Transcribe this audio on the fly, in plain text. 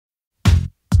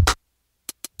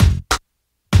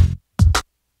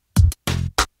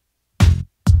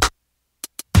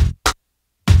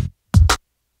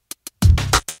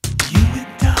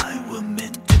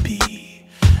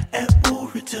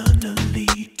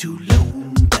Two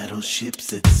lone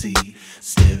battleships at sea,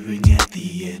 staring at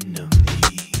the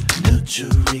enemy,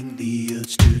 nurturing the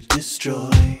urge to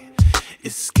destroy.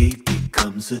 Escape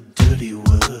becomes a dirty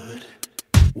word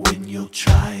when you're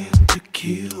trying to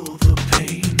kill the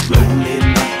pain. Rolling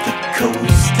up the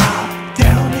coast, top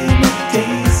down in a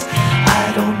daze.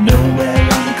 I don't know where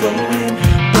I'm going,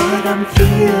 but I'm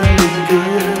feeling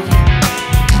good.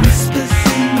 Whispers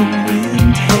in the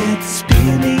wind, head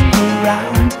spinning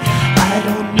around. I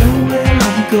don't know where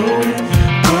I'm going,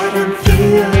 but I'm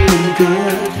feeling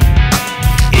good.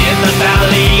 In the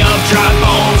valley of dry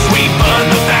bones, we burn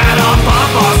the fat off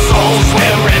of our souls,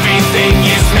 where everything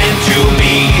is meant to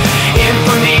be.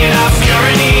 Infamy and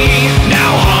obscurity,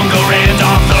 now hunger and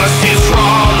our thirst is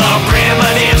raw. The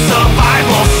primitive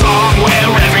survival song, where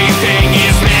everything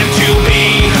is meant to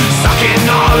be. Sucking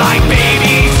all like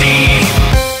baby teeth.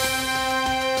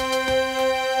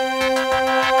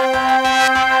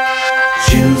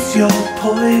 Choose your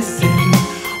poison,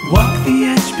 walk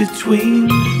the edge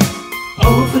between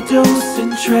overdose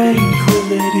and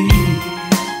tranquility.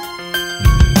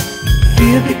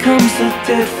 Fear becomes a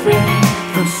dead friend,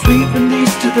 from sweet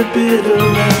release to the bitter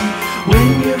end.